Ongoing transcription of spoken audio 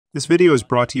This video is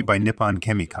brought to you by Nippon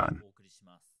Chemi-Con.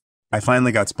 I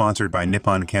finally got sponsored by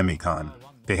Nippon Chemi-Con.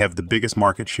 They have the biggest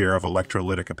market share of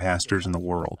electrolytic capacitors in the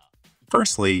world.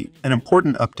 Firstly, an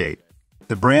important update.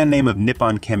 The brand name of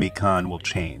Nippon Chemi-Con will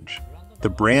change. The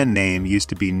brand name used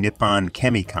to be Nippon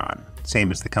Chemi-Con,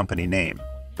 same as the company name.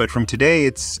 But from today,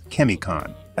 it's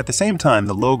Chemi-Con. At the same time,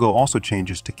 the logo also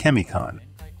changes to Chemi-Con.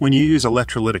 When you use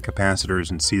electrolytic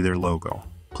capacitors and see their logo,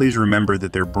 please remember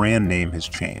that their brand name has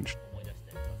changed.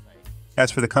 As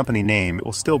for the company name, it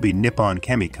will still be Nippon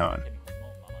Chemi-Con.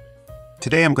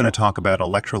 Today I'm going to talk about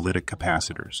electrolytic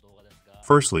capacitors.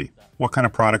 Firstly, what kind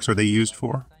of products are they used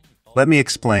for? Let me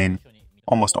explain.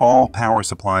 Almost all power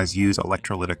supplies use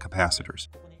electrolytic capacitors.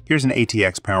 Here's an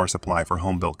ATX power supply for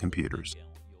home-built computers.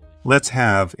 Let's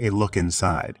have a look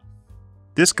inside.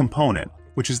 This component,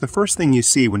 which is the first thing you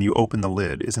see when you open the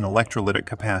lid, is an electrolytic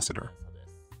capacitor.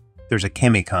 There's a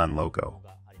Chemi-Con logo.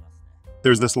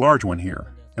 There's this large one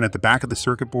here. And at the back of the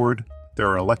circuit board, there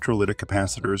are electrolytic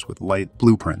capacitors with light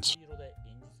blueprints.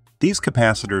 These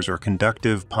capacitors are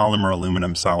conductive polymer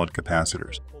aluminum solid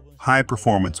capacitors,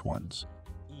 high-performance ones.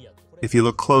 If you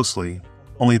look closely,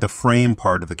 only the frame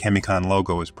part of the Chemi-Con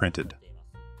logo is printed.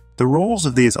 The roles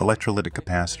of these electrolytic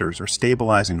capacitors are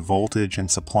stabilizing voltage and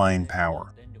supplying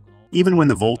power. Even when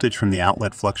the voltage from the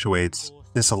outlet fluctuates,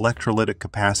 this electrolytic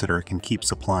capacitor can keep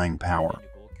supplying power.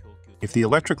 If the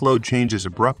electric load changes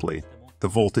abruptly, the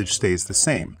voltage stays the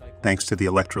same, thanks to the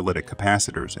electrolytic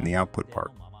capacitors in the output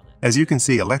part. As you can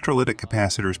see, electrolytic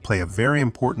capacitors play a very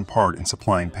important part in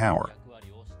supplying power.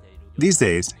 These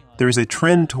days, there is a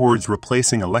trend towards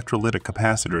replacing electrolytic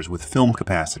capacitors with film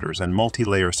capacitors and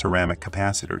multi-layer ceramic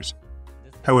capacitors.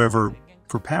 However,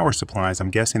 for power supplies,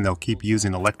 I'm guessing they'll keep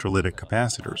using electrolytic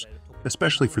capacitors,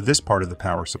 especially for this part of the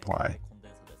power supply.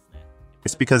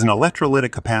 It's because an electrolytic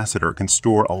capacitor can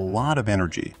store a lot of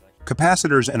energy.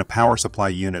 Capacitors in a power supply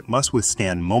unit must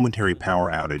withstand momentary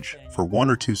power outage for 1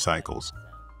 or 2 cycles.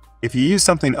 If you use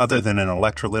something other than an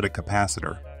electrolytic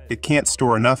capacitor, it can't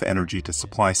store enough energy to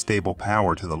supply stable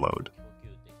power to the load.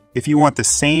 If you want the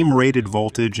same rated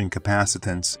voltage and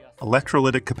capacitance,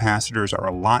 electrolytic capacitors are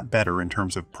a lot better in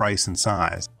terms of price and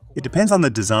size. It depends on the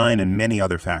design and many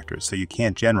other factors, so you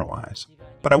can't generalize.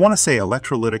 But I want to say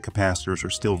electrolytic capacitors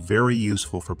are still very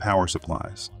useful for power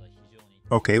supplies.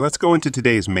 Okay, let's go into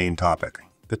today's main topic,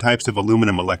 the types of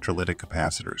aluminum electrolytic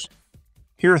capacitors.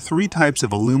 Here are 3 types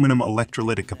of aluminum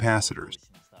electrolytic capacitors.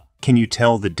 Can you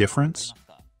tell the difference?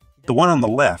 The one on the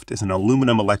left is an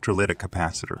aluminum electrolytic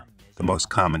capacitor, the most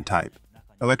common type.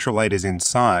 Electrolyte is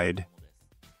inside.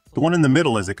 The one in the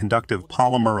middle is a conductive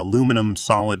polymer aluminum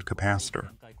solid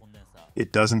capacitor.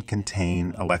 It doesn't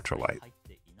contain electrolyte.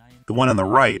 The one on the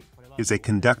right is a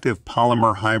conductive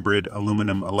polymer hybrid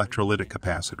aluminum electrolytic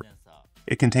capacitor.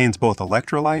 It contains both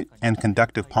electrolyte and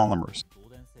conductive polymers.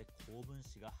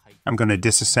 I'm going to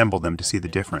disassemble them to see the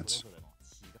difference.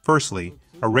 Firstly,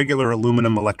 a regular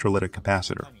aluminum electrolytic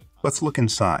capacitor. Let's look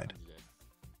inside.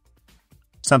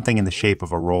 Something in the shape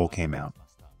of a roll came out.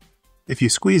 If you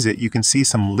squeeze it, you can see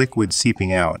some liquid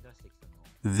seeping out.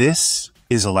 This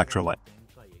is electrolyte.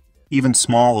 Even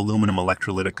small aluminum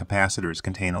electrolytic capacitors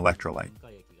contain electrolyte.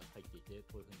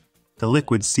 The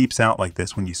liquid seeps out like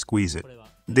this when you squeeze it.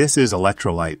 This is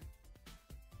electrolyte.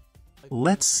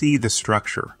 Let's see the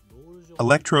structure.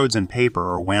 Electrodes and paper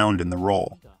are wound in the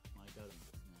roll.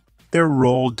 They're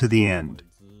rolled to the end.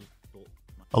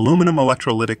 Aluminum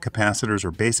electrolytic capacitors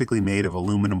are basically made of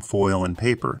aluminum foil and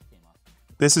paper.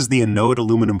 This is the anode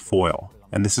aluminum foil,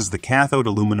 and this is the cathode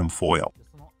aluminum foil.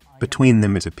 Between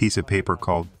them is a piece of paper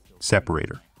called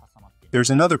separator.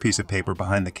 There's another piece of paper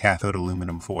behind the cathode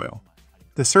aluminum foil.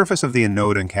 The surface of the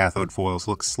anode and cathode foils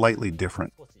looks slightly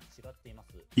different.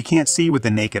 You can't see with the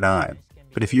naked eye,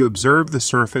 but if you observe the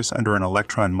surface under an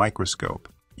electron microscope,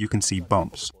 you can see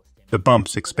bumps. The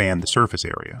bumps expand the surface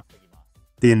area.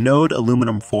 The anode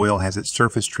aluminum foil has its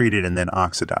surface treated and then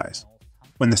oxidized.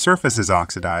 When the surface is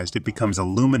oxidized, it becomes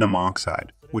aluminum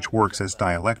oxide, which works as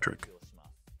dielectric.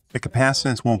 The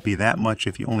capacitance won't be that much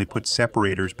if you only put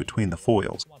separators between the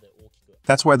foils.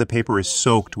 That's why the paper is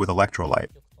soaked with electrolyte.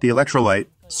 The electrolyte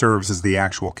serves as the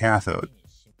actual cathode.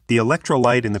 The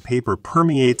electrolyte in the paper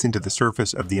permeates into the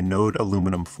surface of the anode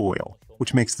aluminum foil,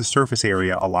 which makes the surface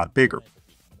area a lot bigger.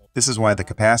 This is why the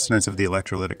capacitance of the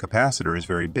electrolytic capacitor is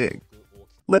very big.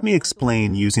 Let me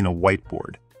explain using a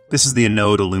whiteboard. This is the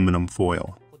anode aluminum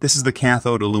foil. This is the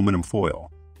cathode aluminum foil.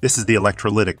 This is the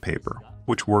electrolytic paper,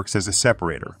 which works as a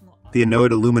separator. The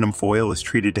anode aluminum foil is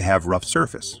treated to have rough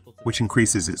surface, which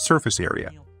increases its surface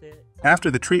area.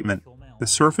 After the treatment, the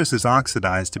surface is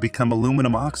oxidized to become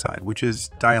aluminum oxide, which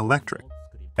is dielectric.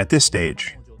 At this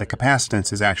stage, the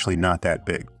capacitance is actually not that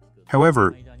big.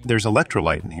 However, There's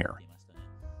electrolyte in here.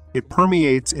 It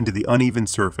permeates into the uneven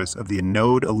surface of the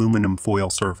anode aluminum foil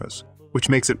surface, which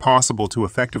makes it possible to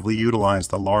effectively utilize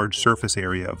the large surface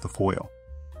area of the foil.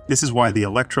 This is why the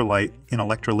electrolyte in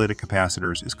electrolytic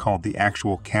capacitors is called the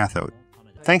actual cathode.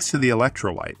 Thanks to the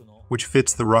electrolyte, which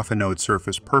fits the rough anode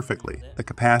surface perfectly, the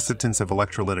capacitance of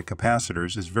electrolytic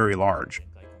capacitors is very large.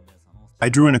 I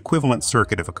drew an equivalent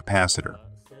circuit of a capacitor.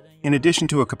 In addition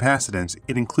to a capacitance,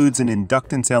 it includes an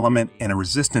inductance element and a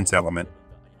resistance element.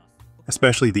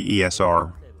 Especially the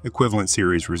ESR, equivalent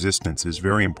series resistance, is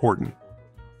very important.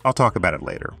 I'll talk about it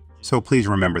later, so please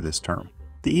remember this term.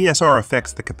 The ESR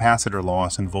affects the capacitor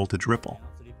loss and voltage ripple.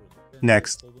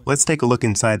 Next, let's take a look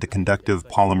inside the conductive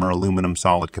polymer aluminum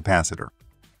solid capacitor.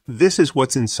 This is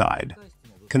what's inside.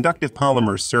 Conductive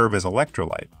polymers serve as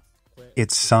electrolyte.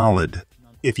 It's solid.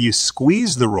 If you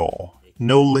squeeze the roll,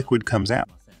 no liquid comes out.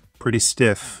 Pretty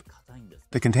stiff.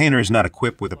 The container is not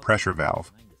equipped with a pressure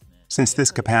valve. Since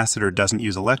this capacitor doesn't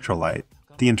use electrolyte,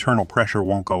 the internal pressure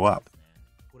won't go up.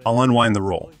 I'll unwind the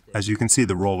roll. As you can see,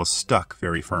 the roll is stuck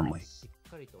very firmly.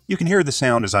 You can hear the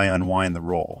sound as I unwind the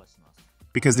roll.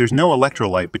 Because there's no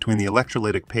electrolyte between the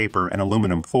electrolytic paper and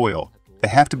aluminum foil, they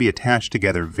have to be attached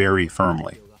together very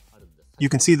firmly. You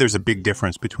can see there's a big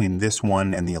difference between this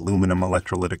one and the aluminum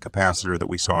electrolytic capacitor that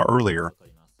we saw earlier.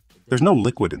 There's no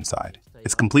liquid inside.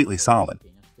 It's completely solid.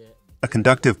 A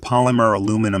conductive polymer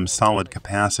aluminum solid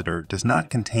capacitor does not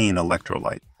contain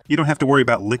electrolyte. You don't have to worry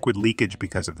about liquid leakage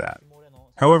because of that.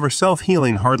 However,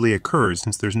 self-healing hardly occurs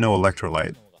since there's no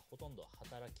electrolyte.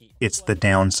 It's the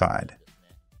downside.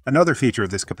 Another feature of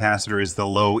this capacitor is the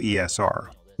low ESR,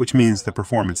 which means the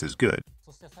performance is good.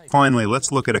 Finally,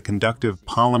 let's look at a conductive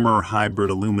polymer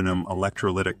hybrid aluminum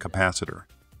electrolytic capacitor.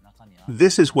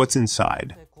 This is what's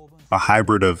inside, a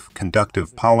hybrid of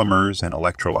conductive polymers and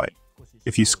electrolyte.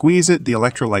 If you squeeze it, the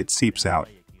electrolyte seeps out.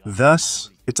 Thus,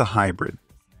 it's a hybrid.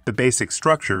 The basic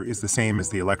structure is the same as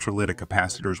the electrolytic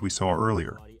capacitors we saw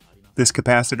earlier. This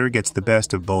capacitor gets the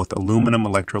best of both aluminum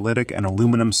electrolytic and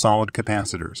aluminum solid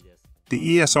capacitors.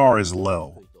 The ESR is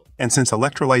low, and since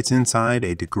electrolyte's inside,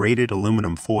 a degraded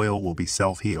aluminum foil will be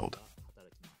self-healed.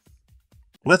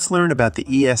 Let's learn about the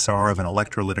ESR of an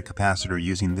electrolytic capacitor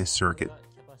using this circuit.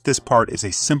 This part is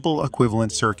a simple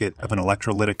equivalent circuit of an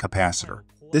electrolytic capacitor.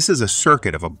 This is a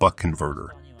circuit of a buck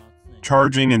converter.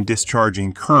 Charging and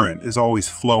discharging current is always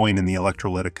flowing in the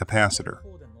electrolytic capacitor.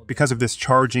 Because of this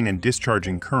charging and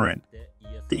discharging current,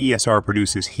 the ESR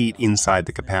produces heat inside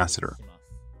the capacitor.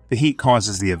 The heat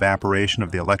causes the evaporation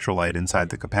of the electrolyte inside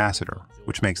the capacitor,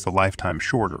 which makes the lifetime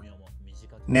shorter.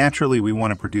 Naturally, we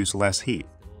want to produce less heat.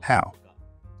 How?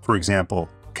 For example,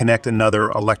 connect another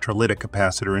electrolytic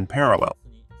capacitor in parallel.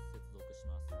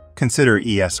 Consider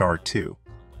ESR2.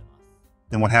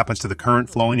 Then what happens to the current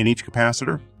flowing in each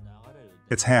capacitor?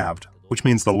 It's halved, which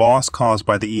means the loss caused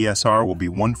by the ESR will be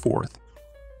 1/4.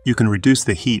 You can reduce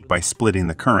the heat by splitting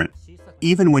the current.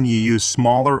 Even when you use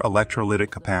smaller electrolytic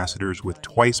capacitors with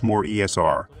twice more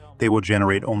ESR, they will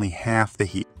generate only half the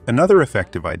heat. Another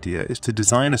effective idea is to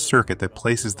design a circuit that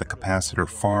places the capacitor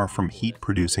far from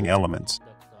heat-producing elements.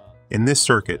 In this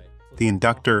circuit, the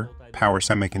inductor, power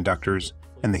semiconductors,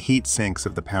 and the heat sinks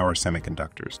of the power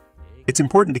semiconductors. It's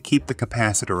important to keep the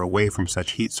capacitor away from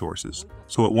such heat sources,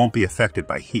 so it won't be affected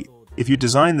by heat. If you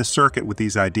design the circuit with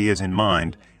these ideas in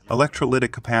mind, electrolytic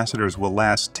capacitors will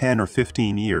last 10 or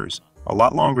 15 years, a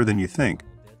lot longer than you think.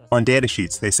 On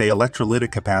datasheets, they say electrolytic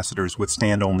capacitors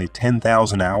withstand only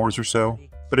 10,000 hours or so,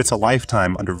 but it's a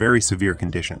lifetime under very severe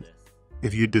conditions.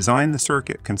 If you design the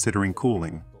circuit considering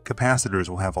cooling, capacitors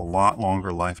will have a lot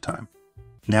longer lifetime.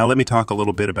 Now let me talk a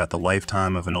little bit about the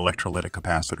lifetime of an electrolytic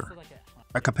capacitor.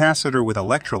 A capacitor with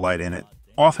electrolyte in it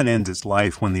often ends its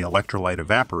life when the electrolyte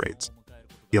evaporates.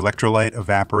 The electrolyte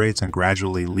evaporates and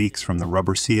gradually leaks from the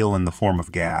rubber seal in the form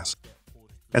of gas.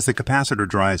 As the capacitor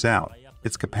dries out,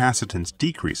 its capacitance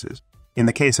decreases. In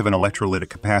the case of an electrolytic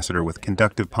capacitor with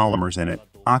conductive polymers in it,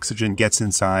 oxygen gets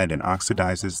inside and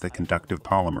oxidizes the conductive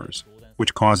polymers,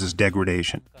 which causes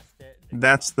degradation.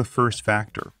 That's the first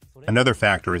factor. Another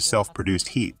factor is self-produced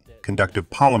heat. Conductive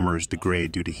polymers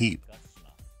degrade due to heat.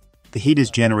 The heat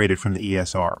is generated from the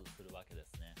ESR.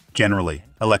 Generally,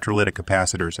 electrolytic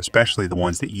capacitors, especially the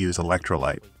ones that use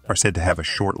electrolyte, are said to have a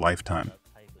short lifetime.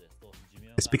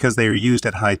 It's because they are used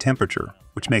at high temperature,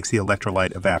 which makes the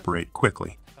electrolyte evaporate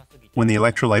quickly. When the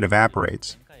electrolyte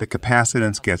evaporates, the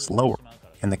capacitance gets lower,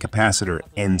 and the capacitor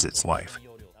ends its life.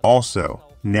 Also,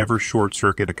 never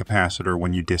short-circuit a capacitor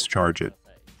when you discharge it.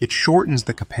 It shortens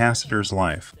the capacitor's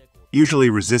life. Usually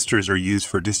resistors are used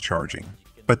for discharging,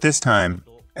 but this time,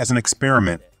 as an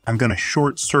experiment, I'm going to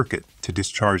short circuit to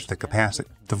discharge the capacitor.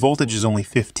 The voltage is only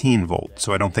 15 volts,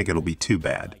 so I don't think it'll be too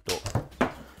bad.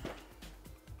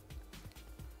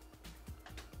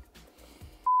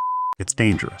 It's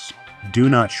dangerous. Do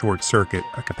not short circuit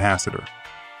a capacitor.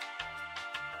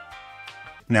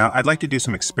 Now, I'd like to do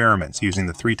some experiments using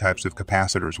the 3 types of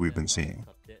capacitors we've been seeing.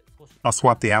 I'll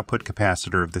swap the output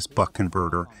capacitor of this buck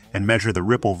converter and measure the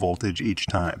ripple voltage each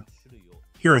time.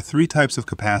 Here are 3 types of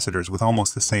capacitors with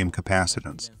almost the same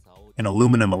capacitance. An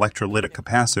aluminum electrolytic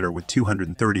capacitor with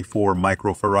 234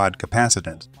 microfarad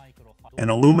capacitance, an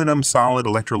aluminum solid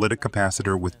electrolytic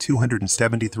capacitor with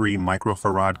 273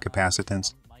 microfarad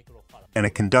capacitance, and a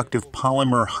conductive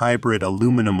polymer hybrid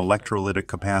aluminum electrolytic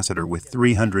capacitor with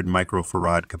 300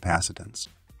 microfarad capacitance.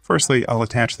 Firstly, I'll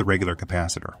attach the regular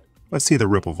capacitor. Let's see the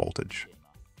ripple voltage.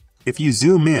 If you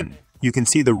zoom in, you can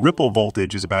see the ripple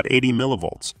voltage is about 80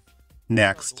 millivolts.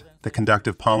 Next, the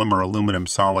conductive polymer aluminum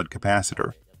solid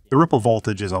capacitor. The ripple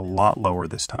voltage is a lot lower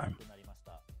this time.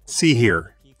 See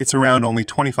here, it's around only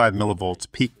 25 millivolts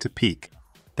peak to peak.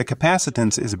 The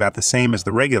capacitance is about the same as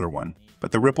the regular one,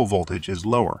 but the ripple voltage is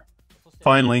lower.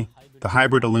 Finally, the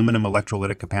hybrid aluminum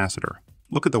electrolytic capacitor.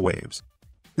 Look at the waves.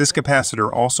 This capacitor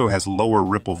also has lower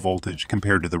ripple voltage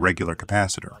compared to the regular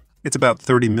capacitor. It's about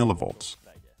 30 millivolts.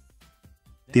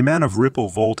 The amount of ripple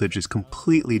voltage is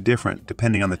completely different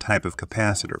depending on the type of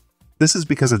capacitor. This is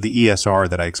because of the ESR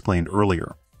that I explained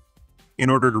earlier. In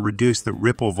order to reduce the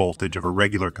ripple voltage of a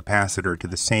regular capacitor to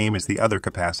the same as the other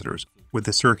capacitors with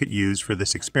the circuit used for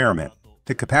this experiment,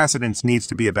 the capacitance needs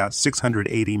to be about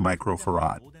 680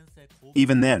 microfarad.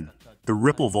 Even then, the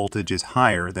ripple voltage is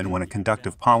higher than when a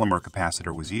conductive polymer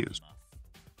capacitor was used.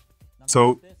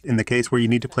 So, in the case where you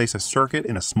need to place a circuit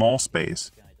in a small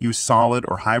space, use solid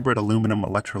or hybrid aluminum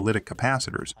electrolytic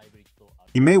capacitors.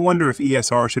 You may wonder if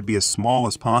ESR should be as small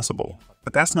as possible,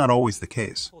 but that's not always the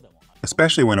case.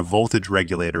 Especially when a voltage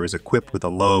regulator is equipped with a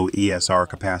low ESR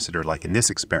capacitor like in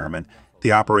this experiment,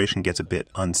 the operation gets a bit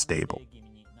unstable.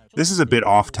 This is a bit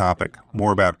off topic,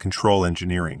 more about control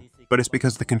engineering, but it's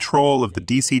because the control of the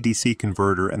DC-DC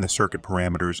converter and the circuit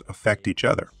parameters affect each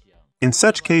other. In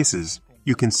such cases,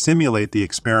 you can simulate the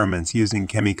experiments using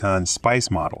Chemi-Con's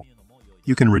SPICE model.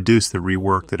 You can reduce the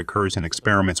rework that occurs in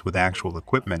experiments with actual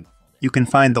equipment. You can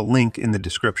find the link in the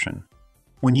description.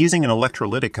 When using an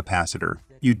electrolytic capacitor,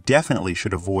 you definitely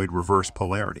should avoid reverse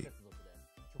polarity.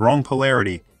 Wrong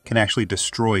polarity can actually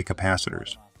destroy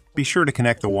capacitors. Be sure to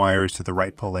connect the wires to the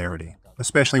right polarity,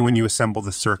 especially when you assemble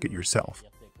the circuit yourself.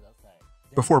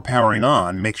 Before powering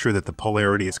on, make sure that the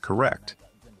polarity is correct.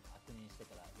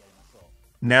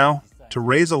 Now, to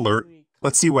raise alert,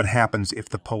 let's see what happens if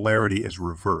the polarity is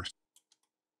reversed.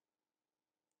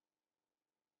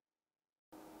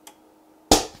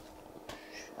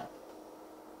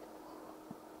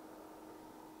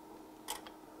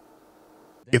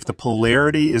 If the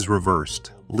polarity is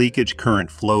reversed, leakage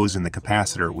current flows in the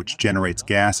capacitor, which generates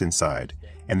gas inside,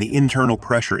 and the internal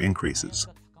pressure increases.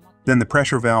 Then the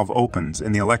pressure valve opens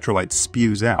and the electrolyte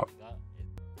spews out.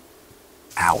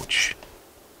 Ouch!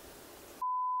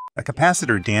 A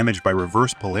capacitor damaged by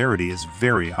reverse polarity is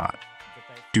very hot.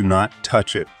 Do not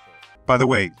touch it. By the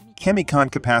way, Chemi-Con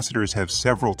capacitors have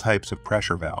several types of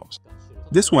pressure valves.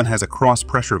 This one has a cross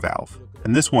pressure valve,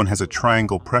 and this one has a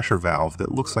triangle pressure valve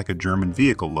that looks like a German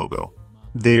vehicle logo.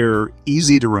 They're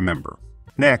easy to remember.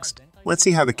 Next, let's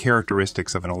see how the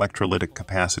characteristics of an electrolytic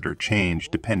capacitor change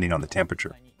depending on the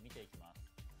temperature.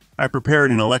 I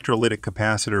prepared an electrolytic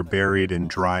capacitor buried in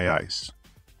dry ice.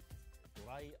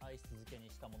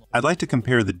 I'd like to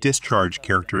compare the discharge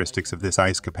characteristics of this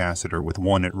ice capacitor with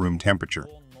one at room temperature.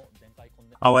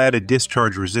 I'll add a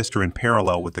discharge resistor in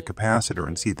parallel with the capacitor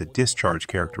and see the discharge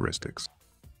characteristics.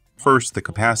 First, the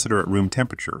capacitor at room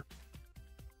temperature.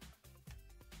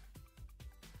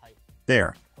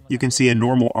 There, you can see a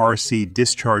normal RC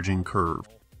discharging curve.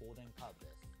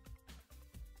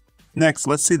 Next,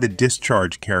 let's see the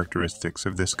discharge characteristics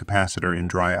of this capacitor in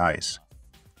dry ice.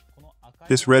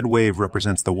 This red wave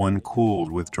represents the one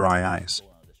cooled with dry ice.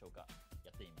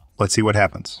 Let's see what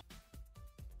happens.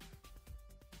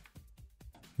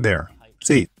 There,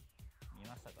 see.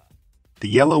 The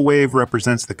yellow wave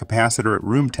represents the capacitor at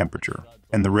room temperature,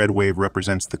 and the red wave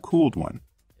represents the cooled one.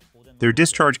 Their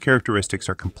discharge characteristics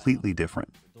are completely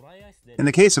different. In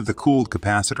the case of the cooled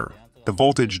capacitor, the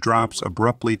voltage drops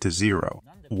abruptly to zero.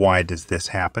 Why does this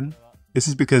happen? This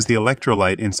is because the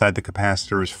electrolyte inside the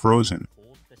capacitor is frozen.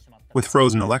 With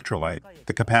frozen electrolyte,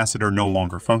 the capacitor no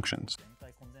longer functions.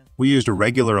 We used a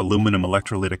regular aluminum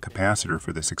electrolytic capacitor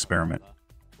for this experiment.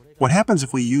 What happens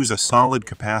if we use a solid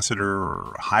capacitor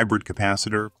or a hybrid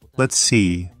capacitor? Let's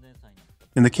see.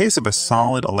 In the case of a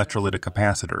solid electrolytic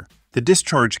capacitor, The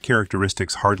discharge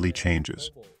characteristics hardly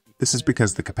changes. This is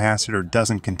because the capacitor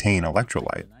doesn't contain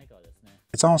electrolyte.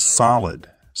 It's all solid,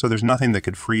 so there's nothing that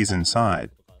could freeze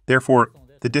inside. Therefore,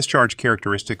 the discharge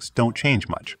characteristics don't change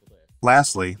much.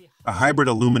 Lastly, a hybrid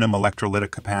aluminum electrolytic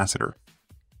capacitor.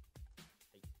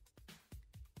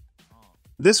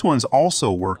 This one's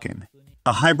also working.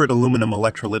 A hybrid aluminum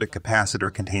electrolytic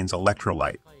capacitor contains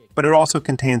electrolyte, but it also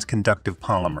contains conductive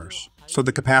polymers, so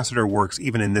the capacitor works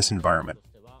even in this environment.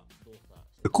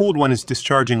 The cooled one is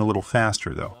discharging a little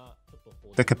faster, though.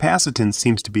 The capacitance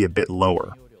seems to be a bit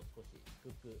lower.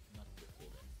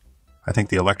 I think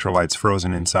the electrolyte's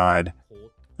frozen inside.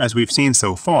 As we've seen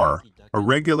so far, a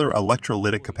regular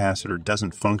electrolytic capacitor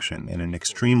doesn't function in an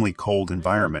extremely cold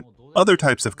environment. Other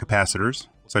types of capacitors,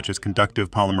 such as conductive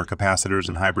polymer capacitors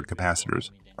and hybrid capacitors,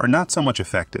 are not so much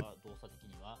affected.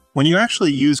 When you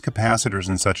actually use capacitors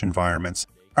in such environments,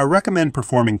 I recommend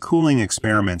performing cooling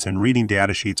experiments and reading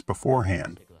datasheets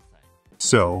beforehand.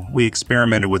 So, we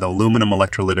experimented with aluminum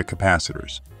electrolytic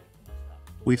capacitors.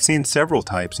 We've seen several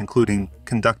types, including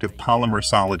conductive polymer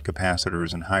solid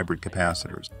capacitors and hybrid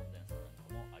capacitors.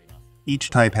 Each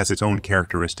type has its own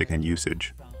characteristic and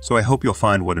usage, so I hope you'll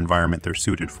find what environment they're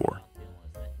suited for.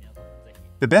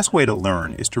 The best way to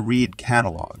learn is to read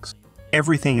catalogs.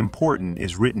 Everything important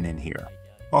is written in here.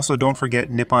 Also, don't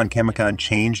forget Nippon Chemi-Con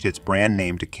changed its brand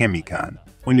name to Chemi-Con.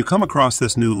 When you come across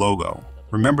this new logo,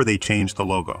 remember they changed the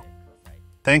logo.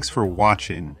 Thanks for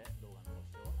watching.